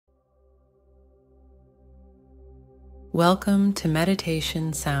Welcome to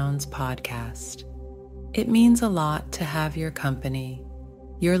Meditation Sounds Podcast. It means a lot to have your company.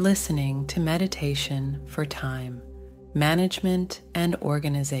 You're listening to Meditation for Time, Management, and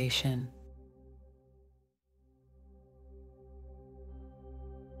Organization.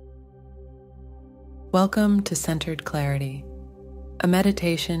 Welcome to Centered Clarity, a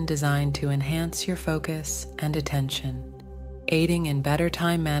meditation designed to enhance your focus and attention, aiding in better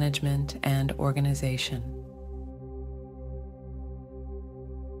time management and organization.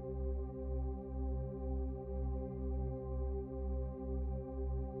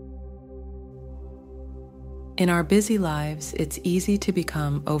 In our busy lives, it's easy to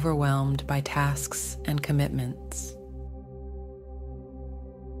become overwhelmed by tasks and commitments.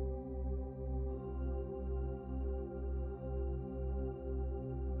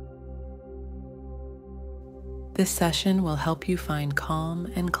 This session will help you find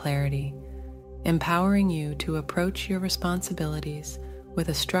calm and clarity, empowering you to approach your responsibilities with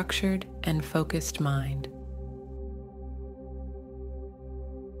a structured and focused mind.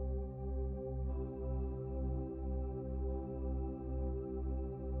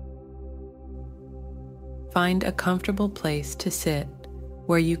 Find a comfortable place to sit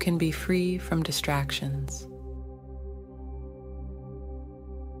where you can be free from distractions.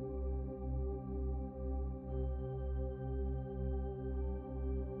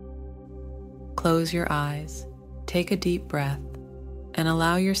 Close your eyes, take a deep breath, and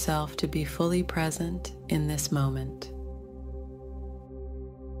allow yourself to be fully present in this moment.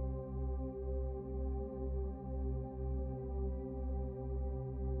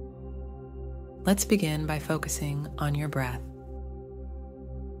 Let's begin by focusing on your breath.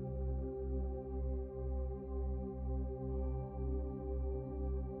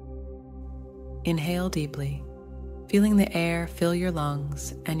 Inhale deeply, feeling the air fill your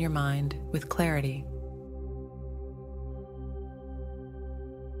lungs and your mind with clarity.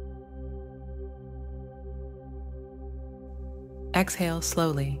 Exhale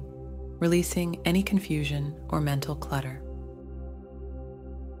slowly, releasing any confusion or mental clutter.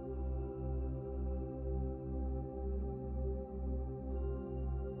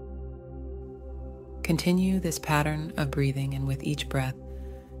 Continue this pattern of breathing, and with each breath,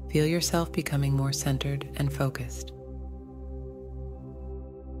 feel yourself becoming more centered and focused.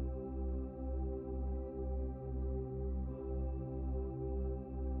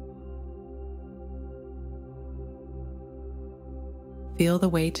 Feel the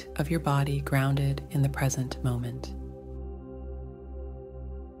weight of your body grounded in the present moment.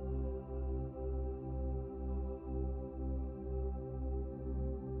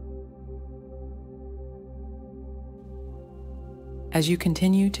 As you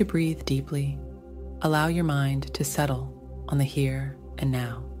continue to breathe deeply, allow your mind to settle on the here and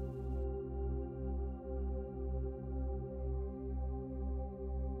now.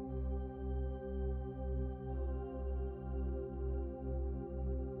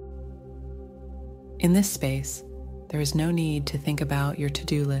 In this space, there is no need to think about your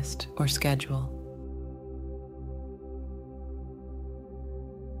to-do list or schedule.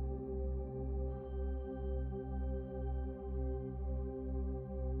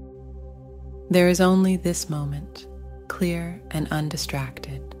 There is only this moment, clear and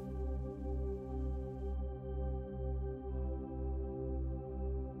undistracted.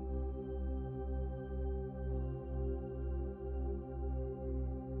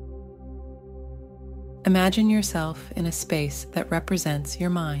 Imagine yourself in a space that represents your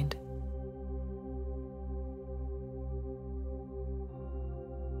mind.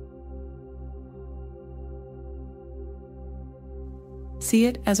 See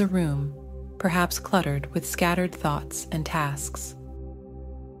it as a room, perhaps cluttered with scattered thoughts and tasks.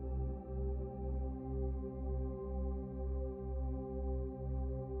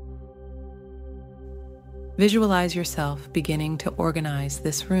 Visualize yourself beginning to organize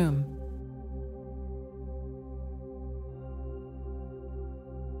this room.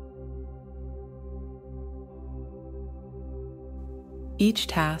 Each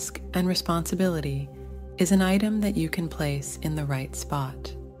task and responsibility is an item that you can place in the right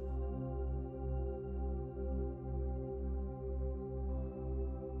spot.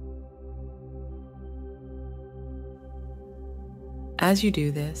 As you do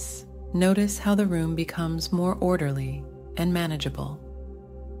this, notice how the room becomes more orderly and manageable.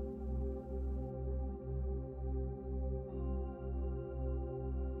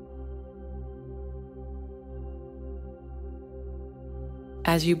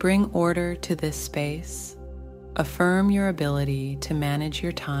 As you bring order to this space, affirm your ability to manage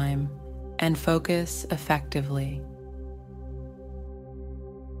your time and focus effectively.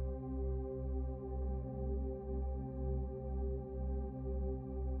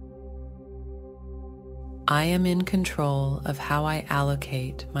 I am in control of how I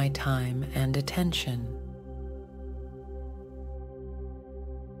allocate my time and attention.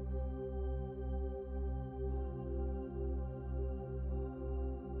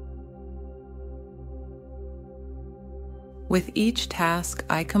 With each task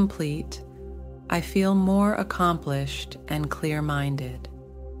I complete, I feel more accomplished and clear-minded.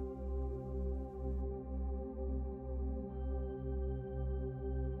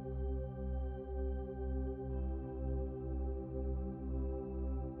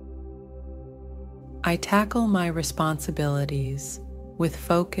 I tackle my responsibilities with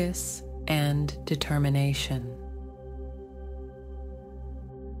focus and determination.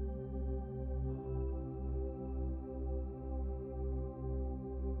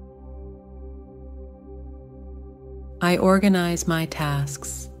 I organize my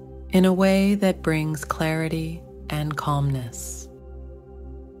tasks in a way that brings clarity and calmness.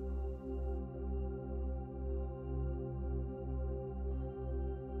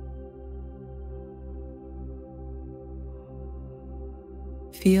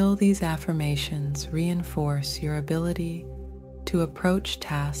 Feel these affirmations reinforce your ability to approach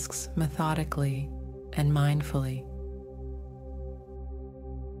tasks methodically and mindfully.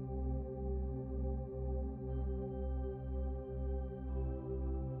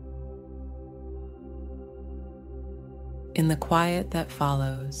 In the quiet that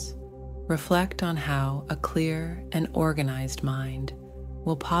follows, reflect on how a clear and organized mind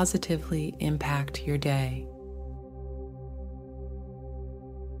will positively impact your day.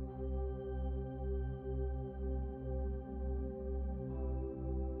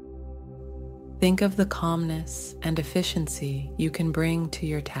 Think of the calmness and efficiency you can bring to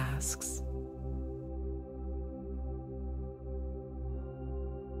your tasks.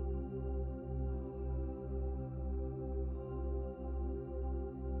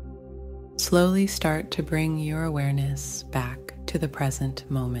 Slowly start to bring your awareness back to the present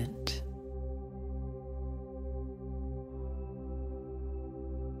moment.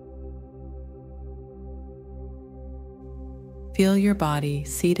 Feel your body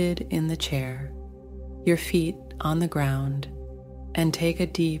seated in the chair, your feet on the ground, and take a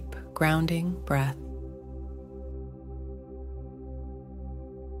deep, grounding breath.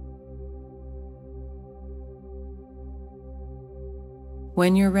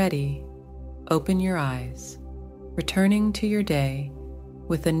 When you're ready, open your eyes, returning to your day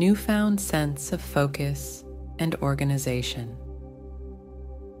with a newfound sense of focus and organization.